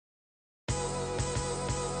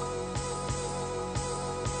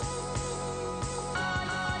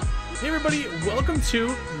Hey everybody, welcome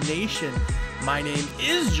to Nation. My name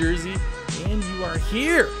is Jersey, and you are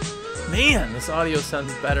here. Man, this audio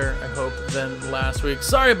sounds better, I hope, than last week.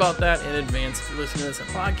 Sorry about that in advance if you're listening to this on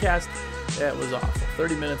podcast. It was awful.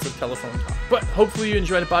 30 minutes of telephone talk. But hopefully you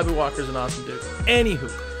enjoyed it. Bobby Walker's an awesome dude. Anywho,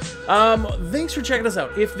 thanks for checking us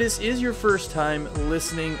out. If this is your first time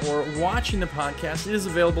listening or watching the podcast, it is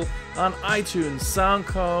available on iTunes,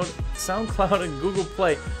 SoundCloud, and Google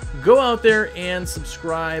Play. Go out there and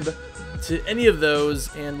subscribe to any of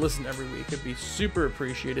those and listen every week. It'd be super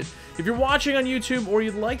appreciated. If you're watching on YouTube or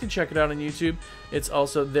you'd like to check it out on YouTube, it's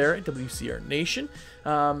also there at WCR Nation.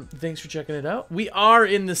 Thanks for checking it out. We are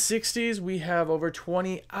in the 60s. We have over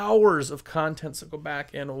 20 hours of content, so go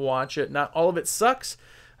back and watch it. Not all of it sucks.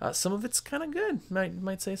 Some of it's kind of good.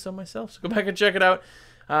 Might say so myself. So go back and check it out.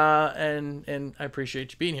 And I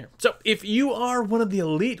appreciate you being here. So if you are one of the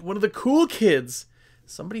elite, one of the cool kids,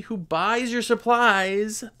 somebody who buys your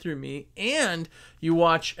supplies through me, and you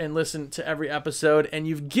watch and listen to every episode, and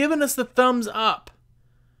you've given us the thumbs up,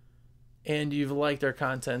 and you've liked our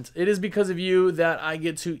content, it is because of you that I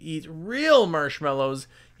get to eat real marshmallows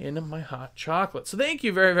in my hot chocolate. So thank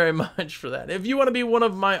you very, very much for that. If you want to be one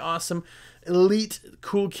of my awesome, elite,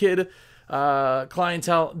 cool kid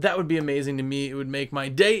clientele, that would be amazing to me. It would make my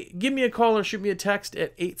day. Give me a call or shoot me a text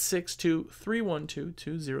at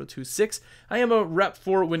 862-312-2026. I am a rep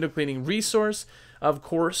for Window Cleaning Resource, of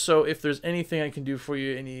course, so if there's anything I can do for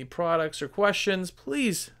you, any products or questions,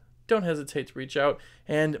 please don't hesitate to reach out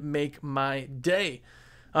and make my day.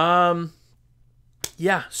 Yeah,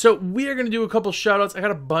 so we are going to do a couple shout outs. I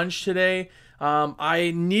got a bunch today.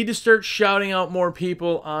 I need to start shouting out more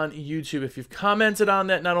people on YouTube. If you've commented on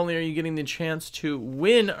that, not only are you getting the chance to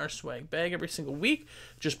win our swag bag every single week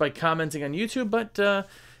just by commenting on YouTube, but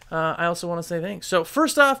I also want to say thanks. So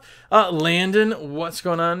first off, Landon, what's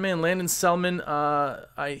going on, man? Landon Selman,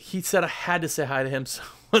 he said I had to say hi to him, so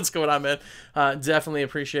what's going on, man? Definitely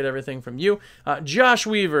appreciate everything from you. Josh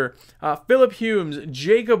Weaver, Philip Humes,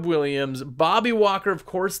 Jacob Williams, Bobby Walker, of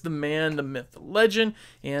course, the man, the myth, the legend,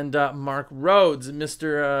 and Mark Rhodes,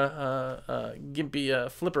 Mr.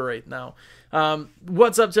 Gimpy Flipper right now.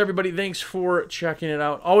 What's up to everybody? Thanks for checking it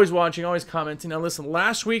out. Always watching, always commenting. Now listen,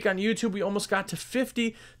 last week on YouTube, we almost got to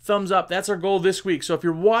 50 thumbs up. That's our goal this week. So if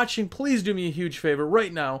you're watching, please do me a huge favor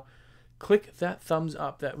right now. Click that thumbs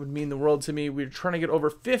up. That would mean the world to me. We're trying to get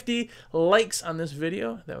over 50 likes on this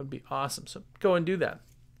video. That would be awesome. So go and do that.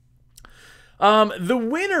 The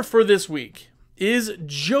winner for this week is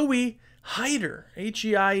Joey Heider.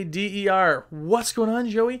 Heider. What's going on,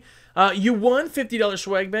 Joey? You won $50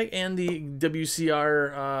 swag bag and the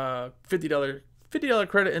WCR $50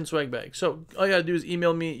 credit and swag bag. So all you gotta do is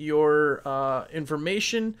email me your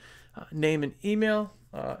information, name and email.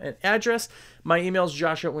 And address. My email is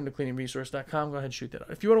josh@windowcleaningresource.com. Go ahead and shoot that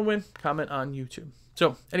out. If you want to win, comment on YouTube.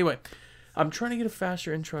 So anyway, I'm trying to get a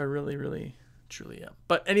faster intro. I really, truly am.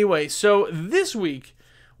 But anyway, so this week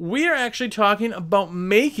we are actually talking about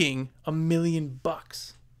making $1 million.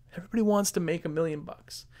 Everybody wants to make $1 million.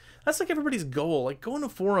 That's like everybody's goal. Like going to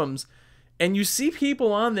forums and you see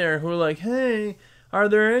people on there who are like, hey, are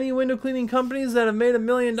there any window cleaning companies that have made $1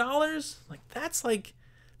 million?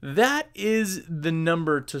 That is the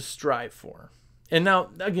number to strive for. And now,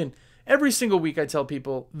 again, every single week I tell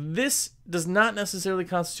people, this does not necessarily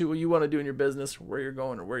constitute what you want to do in your business, where you're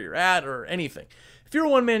going or where you're at or anything. If you're a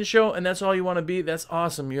one-man show and that's all you want to be, that's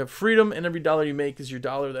awesome. You have freedom and every dollar you make is your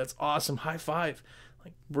dollar. That's awesome. High five.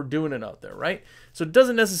 Like, we're doing it out there, right? So it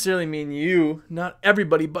doesn't necessarily mean you, not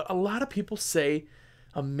everybody, but a lot of people say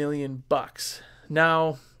 $1 million.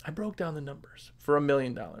 Now, I broke down the numbers for $1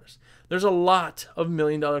 million. There's a lot of $1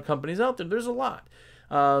 million companies out there. There's a lot.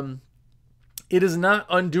 It is not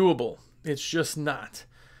undoable. It's just not.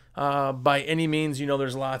 By any means, you know,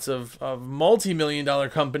 there's lots of multi-million-dollar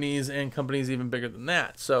companies and companies even bigger than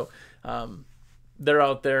that. So they're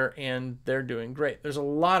out there and they're doing great. There's a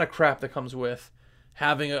lot of crap that comes with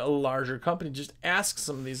having a larger company. Just ask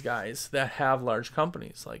some of these guys that have large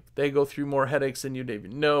companies. Like, they go through more headaches than you'd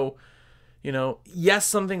even know. You know, yes,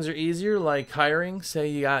 some things are easier, like hiring. Say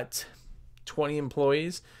you got 20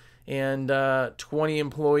 employees, and 20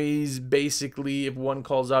 employees, basically, if one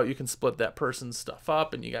calls out, you can split that person's stuff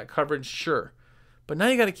up, and you got coverage, sure. But now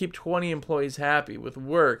you got to keep 20 employees happy with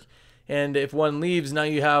work, and if one leaves, now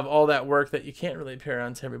you have all that work that you can't really pair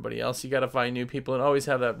on to everybody else. You got to find new people and always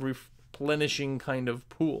have that replenishing kind of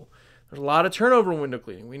pool. There's a lot of turnover in window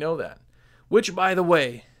cleaning. We know that. Which, by the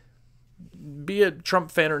way, be a Trump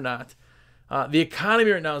fan or not, the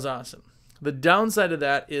economy right now is awesome. The downside of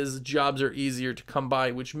that is jobs are easier to come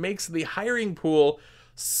by, which makes the hiring pool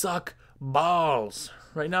suck balls.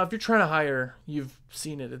 Right now, if you're trying to hire, you've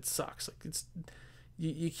seen it. It sucks. Like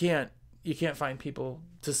you can't find people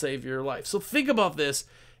to save your life. So think about this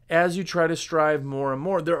as you try to strive more and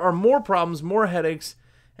more. There are more problems, more headaches,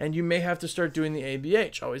 and you may have to start doing the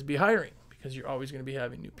ABH. Always be hiring because you're always going to be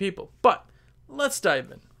having new people. But let's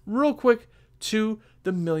dive in real quick to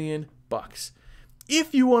the $1 million.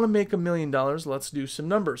 If you want to make $1 million, let's do some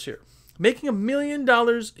numbers here. Making $1 million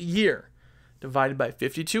a year divided by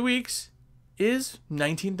 52 weeks is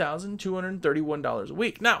 $19,231 a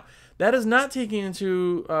week. Now, that is not taking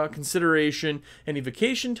into consideration any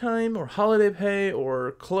vacation time or holiday pay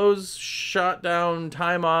or close shutdown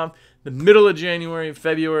time off. The middle of January,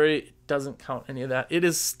 February, it doesn't count any of that. It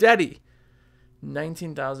is steady.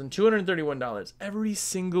 $19,231 every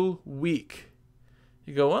single week.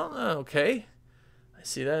 You go, well, okay. I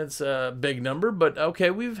see that it's a big number, but okay,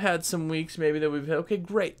 we've had some weeks maybe that we've had. Okay,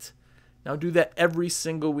 great. Now do that every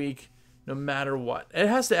single week, no matter what. It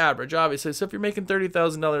has to average, obviously. So if you're making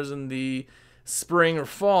 $30,000 in the spring or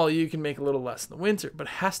fall, you can make a little less in the winter, but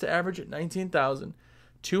it has to average at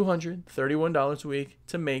 $19,231 a week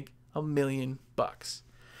to make $1 million.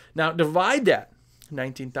 Now divide that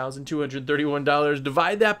 $19,231,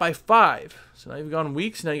 divide that by 5. So now you've gone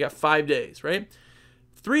weeks, now you got 5 days, right?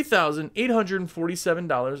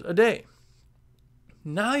 $3,847 a day.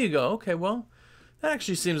 Now you go, okay, well, that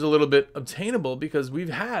actually seems a little bit obtainable because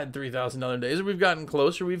we've had $3,000 days, or we've gotten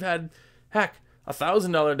closer. We've had, heck,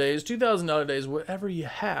 $1,000 days, $2,000 days, whatever you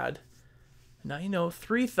had. Now you know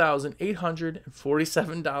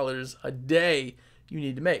 $3,847 a day you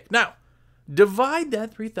need to make. Now, divide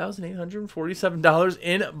that $3,847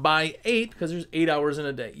 in by 8 because there's 8 hours in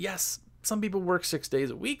a day. Yes, some people work 6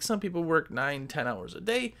 days a week. Some people work 9, 10 hours a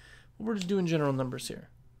day. We're just doing general numbers here.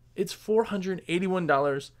 It's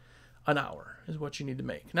 $481 an hour is what you need to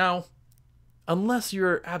make. Now, unless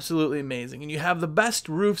you're absolutely amazing and you have the best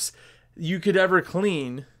roofs you could ever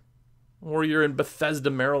clean, or you're in Bethesda,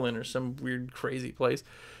 Maryland, or some weird, crazy place,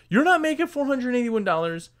 you're not making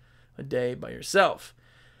 $481 a day by yourself.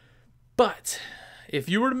 But if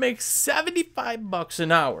you were to make $75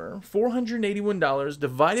 an hour, $481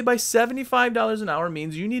 divided by $75 an hour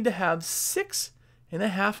means you need to have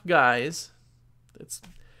 6.5 guys. That's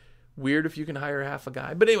weird if you can hire half a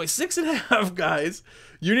guy. But anyway, 6.5 guys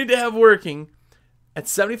you need to have working at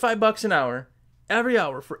 $75 an hour every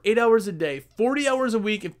hour for 8 hours a day, 40 hours a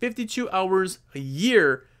week, and 52 hours a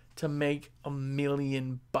year to make $1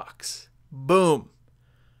 million. Boom.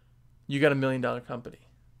 You got $1 million company.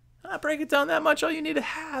 Not break it down that much. All you need to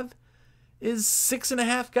have is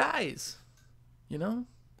 6.5 guys, you know,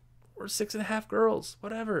 or 6.5 girls,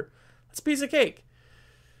 whatever. That's a piece of cake.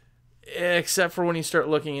 Except for when you start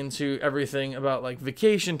looking into everything about like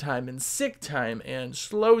vacation time and sick time and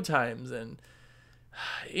slow times and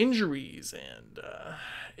injuries, and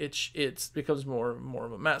it becomes more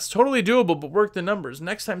of a mess. Totally doable, but work the numbers.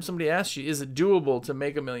 Next time somebody asks you, is it doable to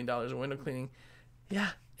make $1 million in window cleaning?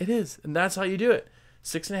 Yeah, it is, and that's how you do it.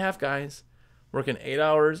 6.5 guys working 8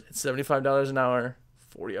 hours at $75 an hour,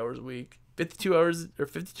 40 hours a week, 52 hours or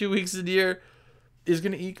 52 weeks a year is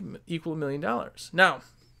going to equal $1 million. Now,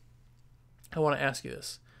 I want to ask you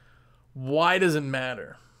this. Why does it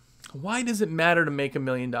matter? Why does it matter to make $1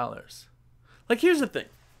 million? Like, here's the thing.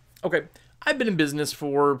 Okay, I've been in business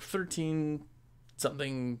for 13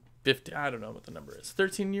 something, 50, I don't know what the number is.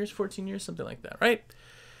 13 years, 14 years, something like that, right?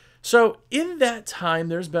 So in that time,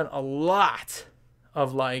 there's been a lot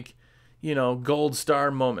of like, you know, gold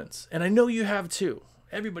star moments. And I know you have too.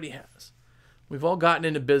 Everybody has. We've all gotten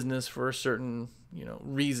into business for certain, you know,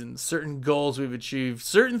 reasons, certain goals we've achieved,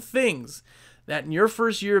 certain things that in your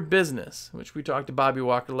first year of business, which we talked to Bobby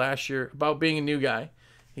Walker last year about being a new guy.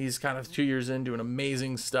 He's kind of 2 years in doing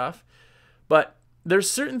amazing stuff. But there's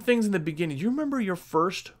certain things in the beginning. Do you remember your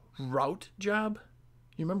first route job?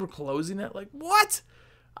 You remember closing that? Like, what?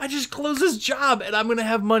 I just closed this job and I'm going to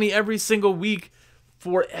have money every single week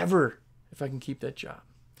forever if I can keep that job.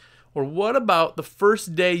 Or what about the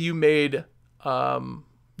first day you made,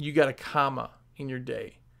 you got a comma in your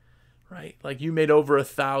day, right? Like you made over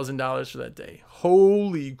 $1,000 for that day.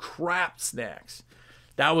 Holy crap, snacks.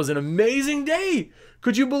 That was an amazing day.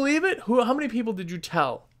 Could you believe it? How many people did you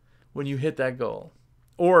tell when you hit that goal?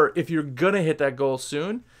 Or if you're going to hit that goal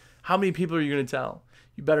soon, how many people are you going to tell?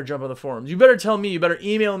 You better jump on the forums. You better tell me. You better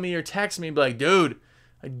email me or text me and be like, dude,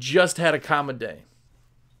 I just had a comma day.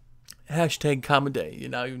 Hashtag comma day. You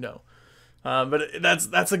know. But that's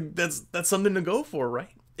something to go for,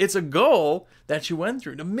 right? It's a goal that you went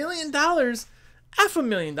through. $1 million,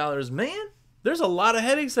 $500,000, man. There's a lot of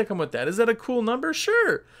headaches that come with that. Is that a cool number?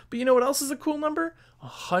 Sure. But you know what else is a cool number?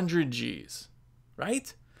 100 G's,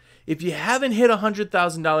 right? if you haven't hit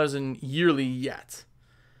 $100,000 in yearly yet,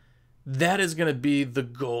 that is going to be the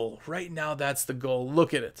goal. Right now, that's the goal.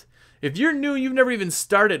 Look at it. If you're new, you've never even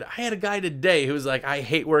started. I had a guy today who was like, I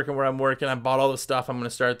hate working where I'm working. I bought all the stuff. I'm going to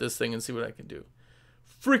start this thing and see what I can do.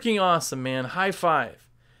 Freaking awesome, man. High five.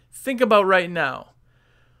 Think about right now.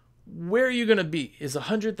 Where are you going to be? Is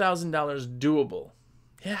 $100,000 doable?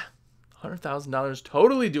 Yeah, $100,000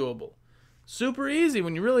 totally doable. Super easy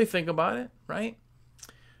when you really think about it, right?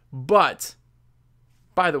 But,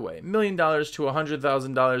 by the way, $1 million to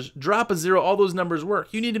 $100,000, drop a zero, all those numbers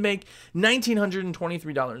work. You need to make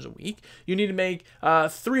 $1,923 a week. You need to make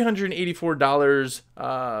 $384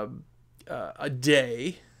 a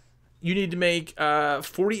day. You need to make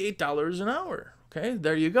 $48 an hour. Okay,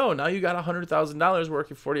 there you go. Now you got $100,000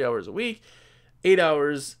 working 40 hours a week, 8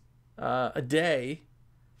 hours a day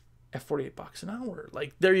at $48 an hour.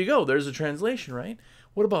 Like, there you go. There's a translation, right?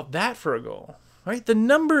 What about that for a goal? Right? The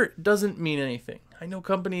number doesn't mean anything. I know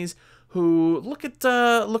companies who look at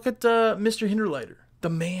Mr. Hinderleiter, the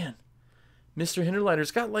man. Mr.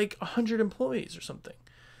 Hinderleiter's got like 100 employees or something.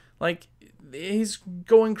 Like, he's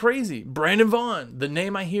going crazy. Brandon Vaughn, the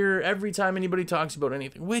name I hear every time anybody talks about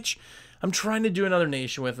anything, which I'm trying to do another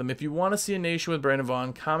nation with him. If you want to see a nation with Brandon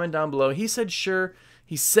Vaughn, comment down below. He said sure.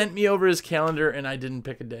 He sent me over his calendar, and I didn't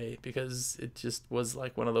pick a day because it just was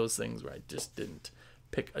like one of those things where I just didn't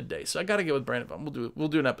pick a day. So I got to get with Brandon Vaughn. We'll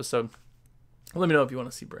do an episode. Let me know if you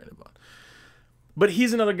want to see Brandon Vaughn. But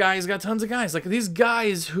he's another guy. He's got tons of guys. Like these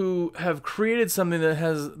guys who have created something that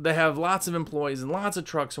have lots of employees and lots of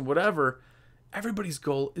trucks and whatever. Everybody's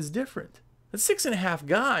goal is different. At 6.5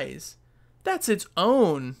 guys, that's its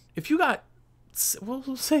own. If you got, well,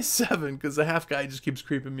 we'll say 7 because the half guy just keeps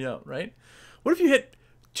creeping me out, right? What if you hit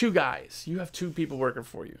 2 guys? You have 2 people working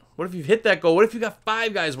for you. What if you've hit that goal? What if you got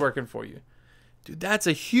 5 guys working for you? Dude, that's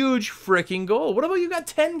a huge freaking goal. What about you got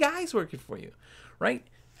 10 guys working for you, right?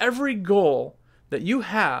 Every goal that you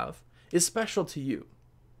have is special to you.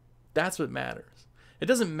 That's what matters. It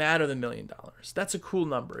doesn't matter the $1 million. That's a cool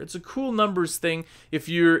number. It's a cool numbers thing. If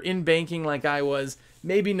you're in banking like I was,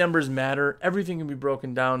 maybe numbers matter. Everything can be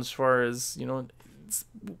broken down as far as, you know.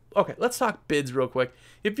 Okay, let's talk bids real quick.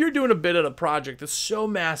 If you're doing a bid on a project that's so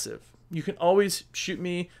massive, you can always shoot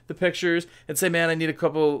me the pictures and say, man, I need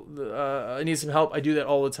I need some help. I do that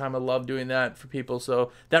all the time. I love doing that for people.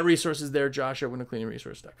 So that resource is there,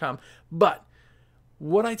 josh@windowcleaningresource.com. But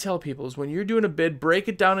what I tell people is when you're doing a bid, break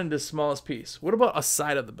it down into the smallest piece. What about a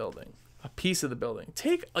side of the building, a piece of the building?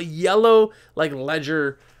 Take a yellow like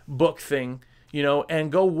ledger book thing, you know,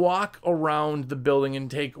 and go walk around the building and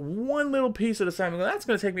take one little piece at a time. That's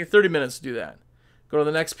going to take me 30 minutes to do that. Go to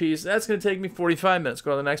the next piece. That's going to take me 45 minutes. Go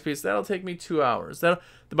to the next piece. That'll take me 2 hours.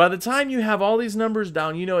 By the time you have all these numbers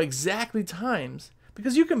down, you know exactly times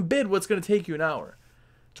because you can bid what's going to take you an hour,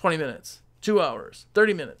 20 minutes, 2 hours,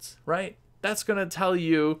 30 minutes, right? That's going to tell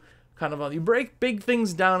you kind of, you break big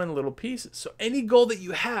things down in little pieces. So any goal that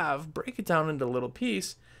you have, break it down into a little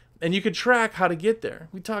piece, and you can track how to get there.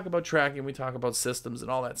 We talk about tracking, we talk about systems and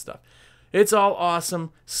all that stuff. It's all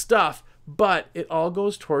awesome stuff, but it all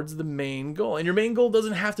goes towards the main goal. And your main goal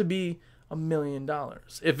doesn't have to be $1 million.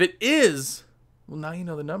 If it is, well, now you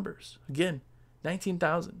know the numbers. Again,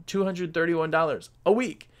 $19,231 a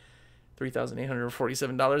week.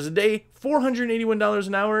 $3,847 a day, $481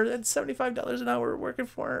 an hour, that's $75 an hour working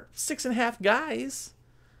for 6.5 guys.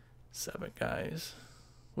 7 guys.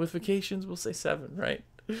 With vacations, we'll say 7, right?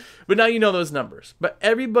 But now you know those numbers. But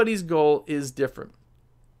everybody's goal is different.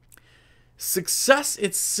 Success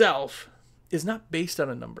itself is not based on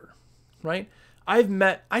a number, right? I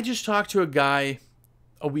just talked to a guy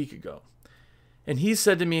a week ago, and he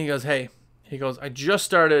said to me, he goes, I just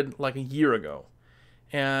started like a year ago.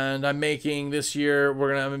 And I'm making this year, I'm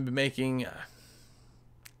going to be making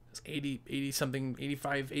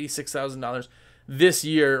 $86,000 this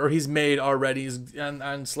year, or he's made already. He's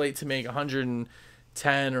on slate to make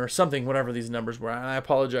 110 or something, whatever these numbers were. And I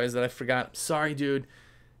apologize that I forgot. Sorry, dude.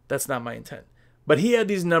 That's not my intent. But he had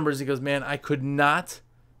these numbers. He goes, man, I could not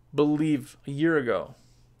believe a year ago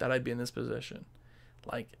that I'd be in this position.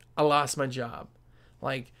 Like, I lost my job.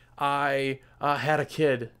 Like, I had a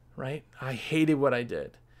kid. Right? I hated what I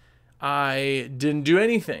did. I didn't do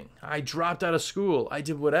anything. I dropped out of school. I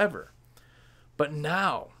did whatever. But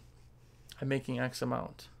now I'm making X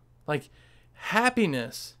amount. Like,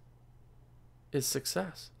 happiness is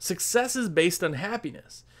success. Success is based on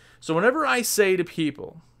happiness. So whenever I say to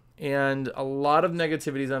people, and a lot of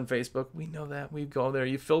negativity is on Facebook, we know that. We go there.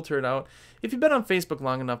 You filter it out. If you've been on Facebook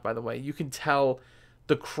long enough, by the way, you can tell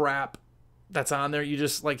the crap that's on there, you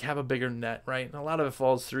just like have a bigger net, right? And a lot of it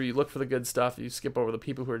falls through. You look for the good stuff. You skip over the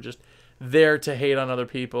people who are just there to hate on other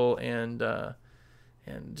people and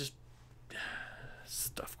just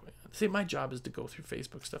stuff going on. See, my job is to go through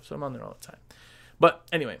Facebook stuff, so I'm on there all the time. But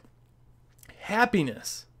anyway,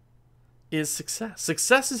 happiness is success.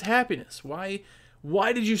 Success is happiness. Why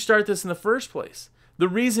did you start this in the first place? The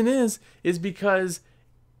reason is because,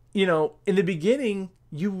 you know, in the beginning,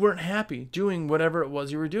 you weren't happy doing whatever it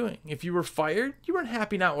was you were doing. If you were fired, you weren't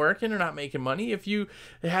happy not working or not making money. If you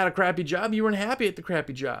had a crappy job, you weren't happy at the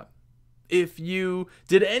crappy job. If you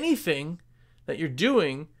did anything that you're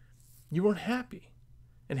doing, you weren't happy.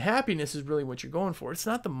 And happiness is really what you're going for. It's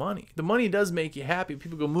not the money. The money does make you happy.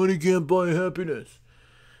 People go, money can't buy happiness.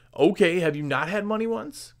 Okay, have you not had money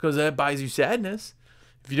once? Because that buys you sadness.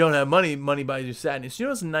 If you don't have money, money buys you sadness. You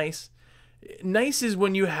know what's nice? Nice is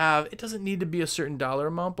when you have, it doesn't need to be a certain dollar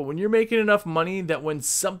amount, but when you're making enough money that when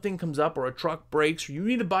something comes up or a truck breaks or you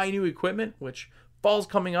need to buy new equipment, which fall's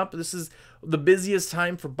coming up, this is the busiest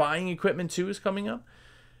time for buying equipment too, is coming up.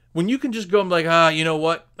 When you can just go and be like, you know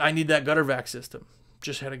what? I need that gutter vac system.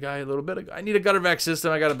 Just had a guy a little bit ago. I need a gutter vac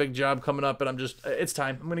system. I got a big job coming up and it's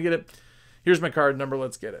time. I'm going to get it. Here's my card number.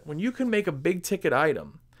 Let's get it. When you can make a big ticket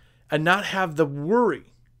item and not have the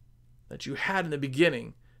worry that you had in the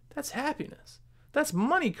beginning, that's happiness. That's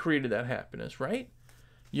money created that happiness, right?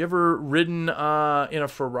 You ever ridden in a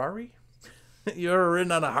Ferrari? You ever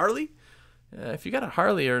ridden on a Harley? If you got a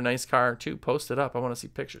Harley or a nice car too, post it up. I want to see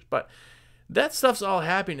pictures. But that stuff's all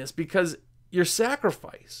happiness because your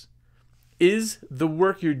sacrifice is the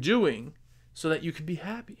work you're doing so that you can be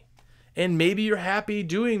happy. And maybe you're happy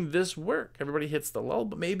doing this work. Everybody hits the lull,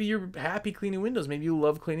 but maybe you're happy cleaning windows. Maybe you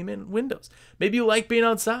love cleaning windows. Maybe you like being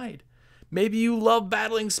outside. Maybe you love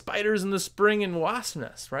battling spiders in the spring and wasp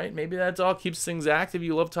nests, right? Maybe that's all keeps things active.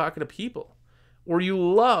 You love talking to people. Or you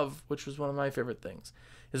love, which was one of my favorite things,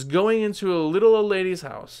 is going into a little old lady's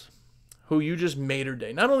house who you just made her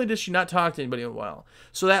day. Not only does she not talk to anybody in a while,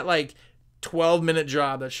 so that like 12-minute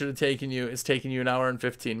job that should have taken you is taking you an hour and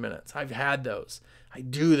 15 minutes. I've had those. I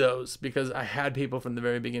do those because I had people from the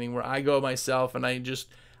very beginning where I go myself and I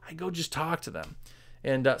go just talk to them.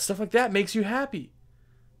 And stuff like that makes you happy.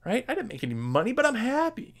 Right? I didn't make any money, but I'm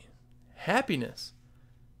happy. Happiness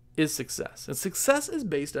is success. And success is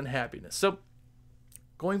based on happiness. So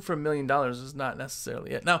going for $1 million is not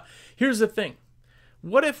necessarily it. Now, here's the thing.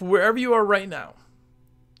 What if wherever you are right now,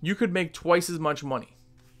 you could make twice as much money?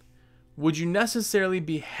 Would you necessarily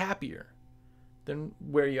be happier than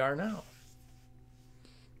where you are now?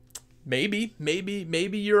 Maybe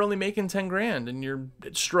you're only making 10 grand and you're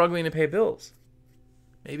struggling to pay bills.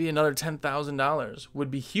 Maybe another $10,000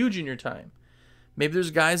 would be huge in your time. Maybe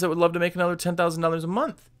there's guys that would love to make another $10,000 a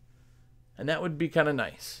month. And that would be kind of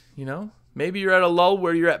nice, you know? Maybe you're at a lull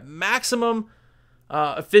where you're at maximum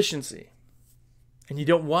efficiency and you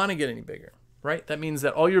don't want to get any bigger, right? That means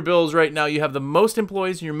that all your bills right now, you have the most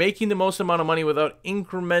employees and you're making the most amount of money without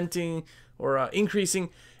incrementing or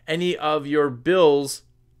increasing any of your bills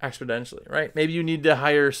exponentially, right? Maybe you need to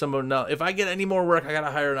hire someone now. If I get any more work, I got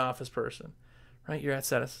to hire an office person. Right, you're at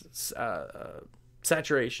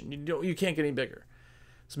saturation. You can't get any bigger.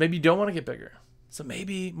 So maybe you don't want to get bigger. So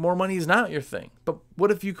maybe more money is not your thing. But what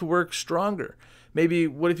if you could work stronger? Maybe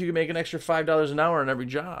what if you could make an extra $5 an hour on every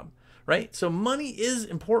job? Right? So money is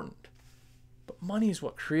important. But money is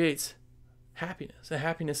what creates happiness. And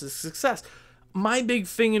happiness is success. My big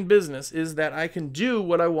thing in business is that I can do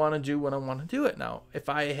what I want to do when I want to do it. Now,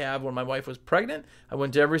 when my wife was pregnant, I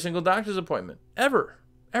went to every single doctor's appointment ever.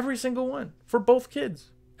 Every single one. For both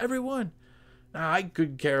kids. Every one. Now, I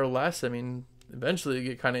could care less. I mean, eventually it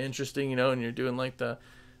get kind of interesting, you know, and you're doing like the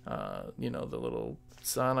little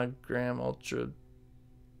sonogram ultra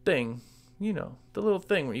thing. You know, the little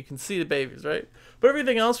thing where you can see the babies, right? But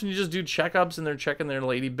everything else, when you just do checkups and they're checking their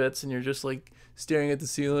lady bits and you're just like staring at the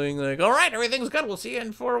ceiling like, all right, everything's good. We'll see you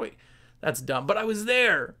in 4 weeks. That's dumb. But I was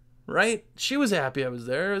there, right? She was happy I was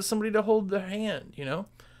there. It was somebody to hold their hand, you know?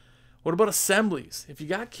 What about assemblies? If you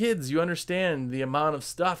got kids, you understand the amount of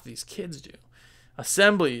stuff these kids do.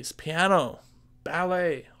 Assemblies, piano,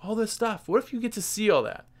 ballet, all this stuff. What if you get to see all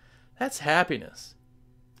that? That's happiness.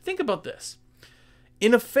 Think about this.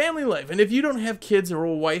 In a family life, and if you don't have kids or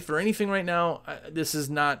a wife or anything right now, this is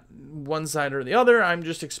not one side or the other. I'm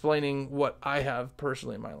just explaining what I have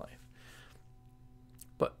personally in my life.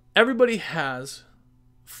 But everybody has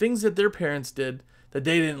things that their parents did that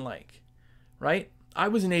they didn't like, right? I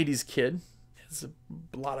was an 80s kid, as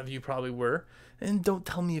a lot of you probably were, and don't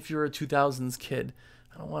tell me if you're a 2000s kid.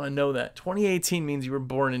 I don't want to know that. 2018 means you were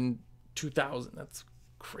born in 2000. That's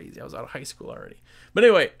crazy. I was out of high school already. But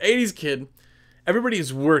anyway, 80s kid,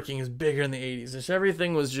 Everybody's working is bigger in the 80s. Just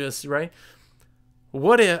everything was just, right?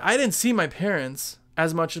 What if I didn't see my parents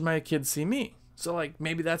as much as my kids see me? So like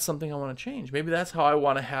maybe that's something I want to change. Maybe that's how I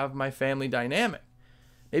want to have my family dynamic.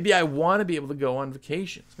 Maybe I want to be able to go on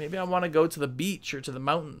vacations. Maybe I want to go to the beach or to the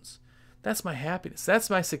mountains. That's my happiness. That's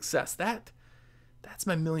my success. That's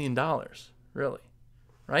my $1 million, really,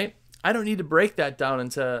 right? I don't need to break that down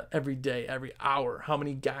into every day, every hour, how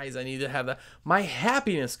many guys I need to have that. My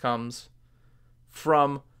happiness comes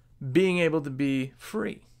from being able to be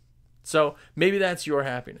free. So maybe that's your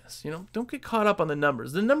happiness. Don't get caught up on the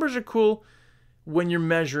numbers. The numbers are cool when you're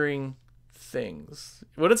measuring things.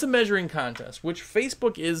 When it's a measuring contest, which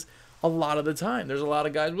Facebook is a lot of the time. There's a lot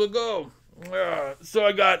of guys will go, so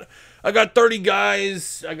I got 30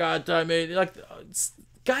 guys.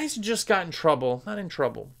 Guys just got in trouble. Not in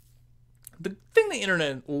trouble. The thing the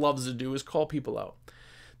internet loves to do is call people out.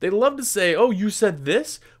 They love to say, oh, you said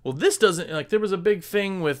this? Well, this doesn't, like, there was a big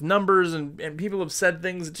thing with numbers and people have said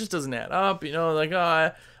things, it just doesn't add up, like,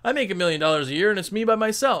 oh, I make $1 million a year and it's me by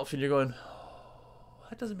myself. And you're going, oh,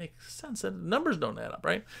 that doesn't make sense. The numbers don't add up,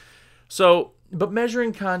 right? So, but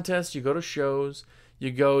measuring contests, you go to shows, you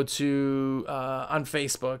go to, on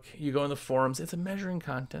Facebook, you go in the forums, it's a measuring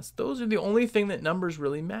contest. Those are the only thing that numbers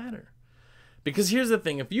really matter. Because here's the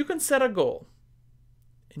thing, if you can set a goal,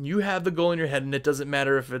 and you have the goal in your head, and it doesn't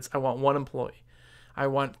matter if it's, I want 1 employee, I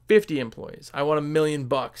want 50 employees, I want $1 million,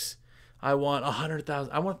 I want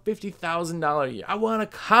 100,000, I want $50,000 a year, I want a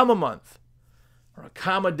comma month, or a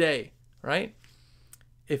comma day, right?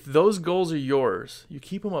 If those goals are yours, you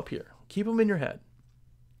keep them up here, keep them in your head.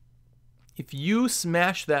 If you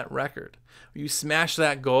smash that record, or you smash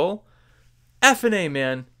that goal, F&A,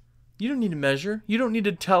 man. You don't need to measure. You don't need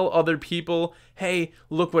to tell other people, hey,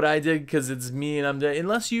 look what I did because it's me and I'm there.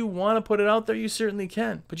 Unless you want to put it out there, you certainly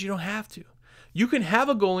can. But you don't have to. You can have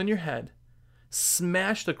a goal in your head,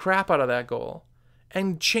 smash the crap out of that goal,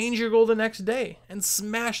 and change your goal the next day and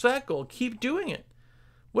smash that goal. Keep doing it.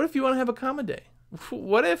 What if you want to have a comma day?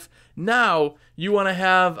 What if now you want to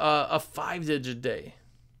have a 5-digit day,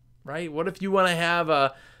 right? What if you want to have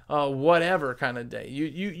a whatever kind of day?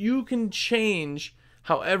 You can change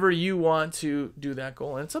however you want to do that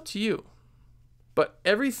goal, and it's up to you. But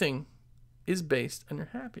everything is based on your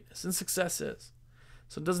happiness, and success is.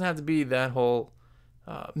 So it doesn't have to be that whole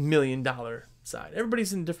 $1 million side.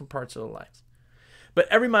 Everybody's in different parts of their lives. But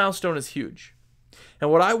every milestone is huge. And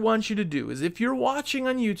what I want you to do is, if you're watching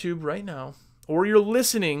on YouTube right now, or you're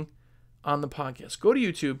listening on the podcast, go to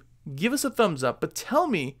YouTube, give us a thumbs up, but tell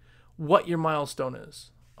me what your milestone is.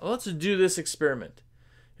 Let's do this experiment.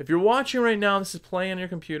 If you're watching right now, this is playing on your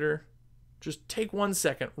computer, just take 1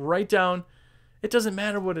 second, write down. It doesn't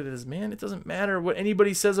matter what it is, man. It doesn't matter what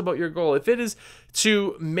anybody says about your goal. If it is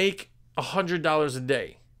to make $100 a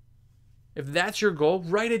day, if that's your goal,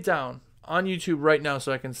 write it down on YouTube right now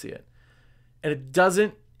so I can see it. And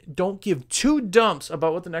don't give 2 dumps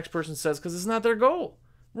about what the next person says, because it's not their goal.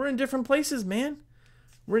 We're in different places, man.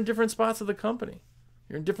 We're in different spots of the company.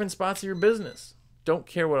 You're in different spots of your business. Don't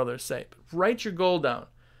care what others say, but write your goal down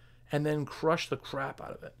and then crush the crap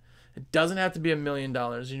out of it. It doesn't have to be $1 million,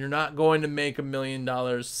 and you're not going to make $1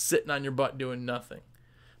 million sitting on your butt doing nothing.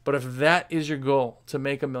 But if that is your goal, to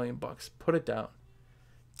make $1 million, put it down.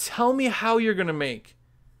 Tell me how you're going to make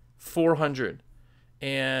 $481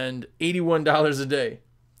 a day.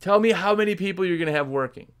 Tell me how many people you're going to have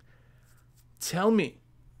working. Tell me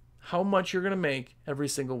how much you're going to make every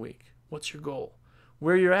single week. What's your goal?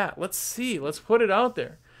 Where you're at. Let's see. Let's put it out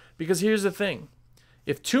there. Because here's the thing.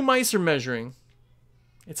 If 2 mice are measuring,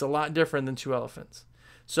 it's a lot different than 2 elephants.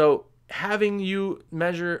 So having you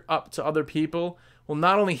measure up to other people will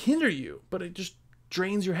not only hinder you, but it just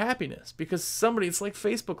drains your happiness. Because it's like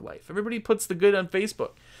Facebook life. Everybody puts the good on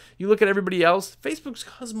Facebook. You look at everybody else. Facebook's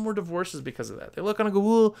caused more divorces because of that. They look on and go,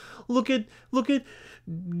 well, look at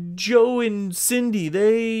Joe and Cindy.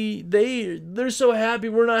 They're so happy.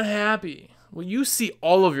 We're not happy. Well, you see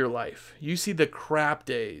all of your life. You see the crap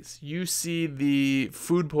days. You see the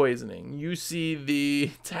food poisoning. You see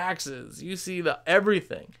the taxes. You see the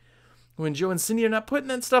everything. When Joe and Cindy are not putting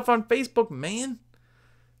that stuff on Facebook, man,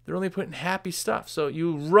 they're only putting happy stuff. So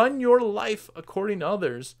you run your life according to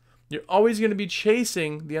others. You're always going to be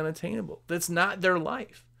chasing the unattainable. That's not their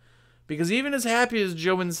life. Because even as happy as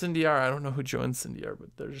Joe and Cindy are, I don't know who Joe and Cindy are, but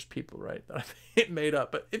they're just people, right? That I made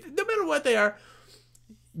up. But no matter what they are,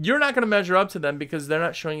 you're not going to measure up to them because they're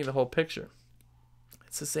not showing you the whole picture.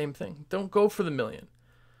 It's the same thing. Don't go for the $1 million.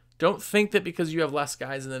 Don't think that because you have less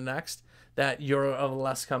guys in the next that you're of a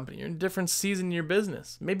less company. You're in a different season in your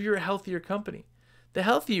business. Maybe you're a healthier company. The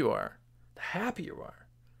healthier you are, the happier you are.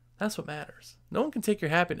 That's what matters. No one can take your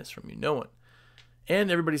happiness from you. No one.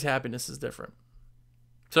 and everybody's happiness is different.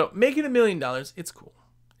 So making $1 million, it's cool.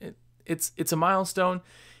 It's a milestone.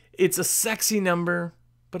 It's a sexy number,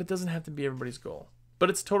 but it doesn't have to be everybody's goal. But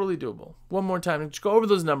it's totally doable. One more time, just go over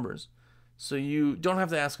those numbers so you don't have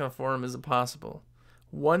to ask on a forum, is it possible?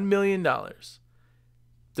 $1 million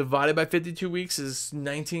divided by 52 weeks is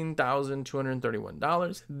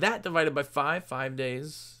 $19,231. That divided by 5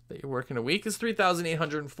 days that you're working a week is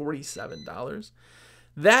 $3,847.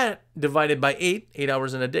 That divided by 8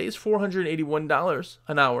 hours in a day is $481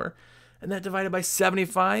 an hour. And that divided by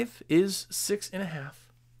 75 is 6.5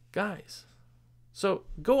 guys. So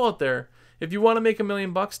go out there. If you want to make $1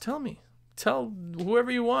 million, tell me. Tell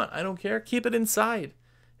whoever you want. I don't care. Keep it inside.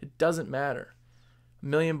 It doesn't matter. $1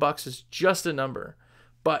 million is just a number.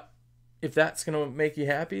 But if that's going to make you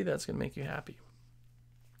happy, that's going to make you happy.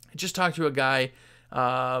 I just talked to a guy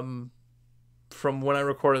from when I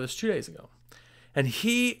recorded this 2 days ago. And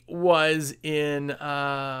he was in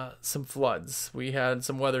some floods. We had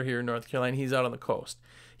some weather here in North Carolina. He's out on the coast.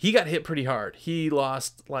 He got hit pretty hard. He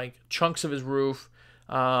lost like chunks of his roof,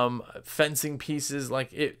 fencing pieces. Like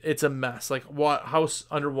it's a mess. Like house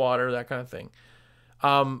underwater, that kind of thing.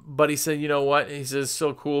 But he said, you know what? He says it's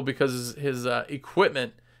so cool because his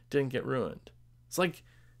equipment didn't get ruined. It's like,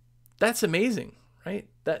 that's amazing, right?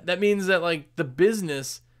 That means that like the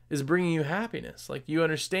business is bringing you happiness. Like you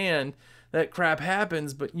understand that crap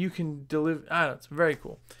happens, but you can deliver. I don't know, it's very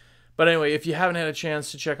cool. But anyway, if you haven't had a chance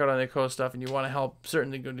to check out On the Coast stuff and you want to help,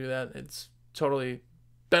 certainly go do that. It's totally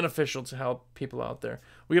beneficial to help people out there.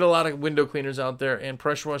 We get a lot of window cleaners out there, and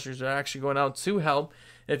pressure washers are actually going out to help.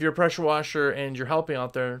 If you're a pressure washer and you're helping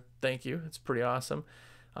out there, thank you. It's pretty awesome.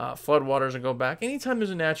 Flood waters will go back. Anytime there's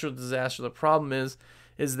a natural disaster, the problem is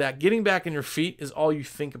that getting back on your feet is all you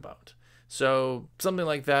think about. So something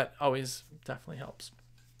like that always definitely helps.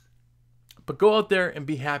 But go out there and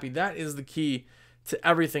be happy. That is the key to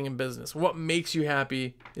everything in business. What makes you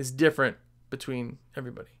happy is different between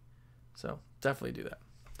everybody. So definitely do that.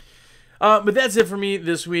 But that's it for me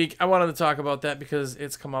this week. I wanted to talk about that because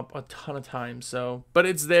it's come up a ton of times. So, but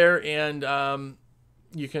it's there, and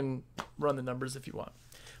you can run the numbers if you want.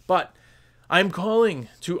 But I'm calling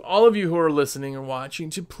to all of you who are listening or watching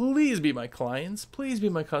to please be my clients. Please be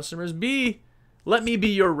my customers. Let me be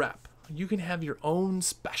your rep. You can have your own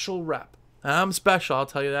special rep. I'm special, I'll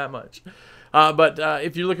tell you that much. But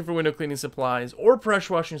if you're looking for window cleaning supplies or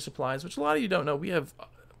pressure washing supplies, which a lot of you don't know, we have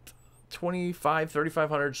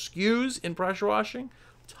 3,500 SKUs in pressure washing.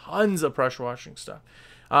 Tons of pressure washing stuff.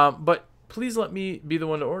 But please let me be the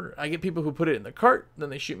one to order. I get people who put it in the cart, then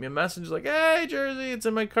they shoot me a message like, hey, Jersey, it's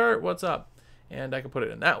in my cart, what's up? And I can put it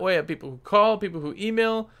in that way. I have people who call, people who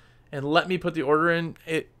email, and let me put the order in.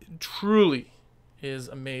 It truly is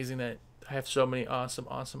amazing that I have so many awesome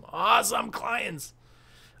clients.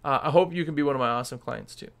 I hope you can be one of my awesome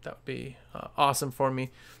clients too. That would be awesome for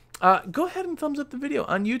me. Go ahead and thumbs up the video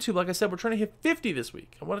on YouTube. Like I said, we're trying to hit 50 this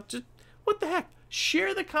week. I want to just, what the heck?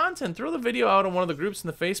 Share the content. Throw the video out on one of the groups in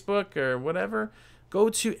the Facebook or whatever. Go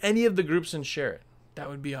to any of the groups and share it. That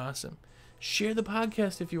would be awesome. Share the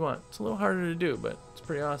podcast if you want. It's a little harder to do, but it's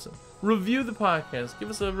pretty awesome. Review the podcast. Give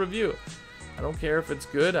us a review. I don't care if it's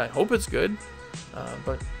good. I hope it's good.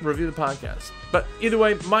 But review the podcast. But either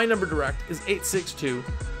way, my number direct is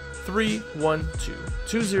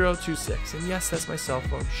 862-312-2026. And yes, that's my cell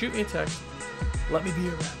phone. Shoot me a text. Let me be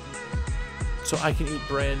your rep. So I can eat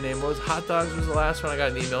brand name. What was hot dogs was the last one? I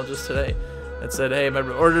got an email just today that said, hey, my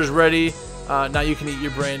order's ready. Now you can eat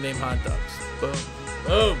your brand name hot dogs. Boom.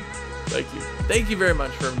 Boom. Thank you. Thank you very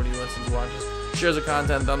much for everybody who listens, watches, shares the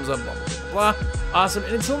content, thumbs up, blah, blah, blah. Awesome.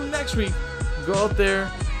 And until next week, go out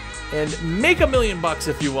there and make $1 million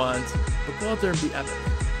if you want, but go out there and be epic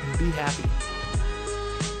and be happy.